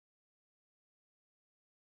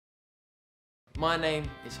My name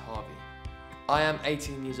is Harvey. I am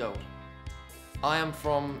 18 years old. I am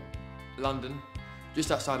from London,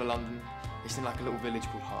 just outside of London. It's in like a little village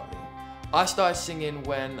called Hartley. I started singing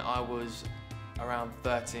when I was around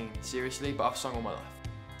 13, seriously, but I've sung all my life.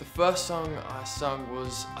 The first song I sung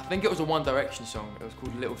was, I think it was a One Direction song. It was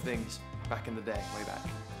called Little Things, back in the day, way back.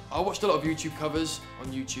 I watched a lot of YouTube covers on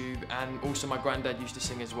YouTube, and also my granddad used to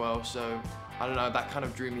sing as well, so I don't know, that kind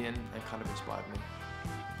of drew me in and kind of inspired me.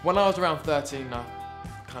 When I was around 13, I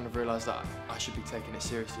kind of realised that I should be taking it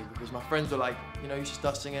seriously, because my friends were like, you know, you should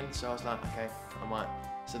start singing, so I was like, okay, I might.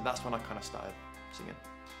 So that's when I kind of started singing.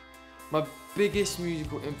 My biggest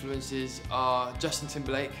musical influences are Justin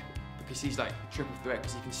Timberlake, because he's like a triple threat,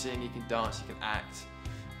 because he can sing, he can dance, he can act.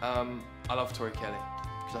 I love Tori Kelly,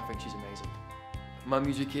 because I think she's amazing. My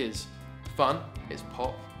music is fun, it's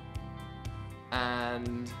pop,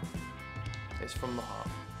 and it's from the heart.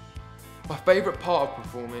 My favourite part of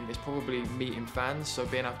performing is probably meeting fans, so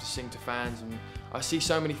being able to sing to fans, and I see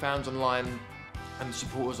so many fans online and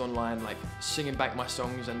supporters online like singing back my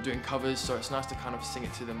songs and doing covers, so it's nice to kind of sing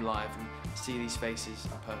it to them live and see these faces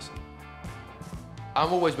in person.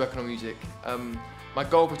 I'm always working on music. My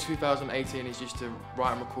goal for 2018 is just to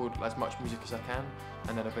write and record as much music as I can,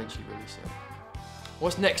 and then eventually release it.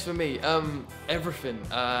 What's next for me? Everything.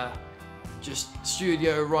 Just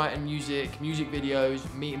studio, writing music, music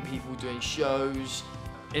videos, meeting people, doing shows,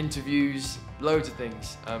 interviews, loads of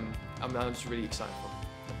things. I'm just really excited for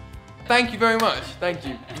it. Thank you very much. Thank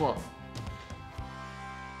you.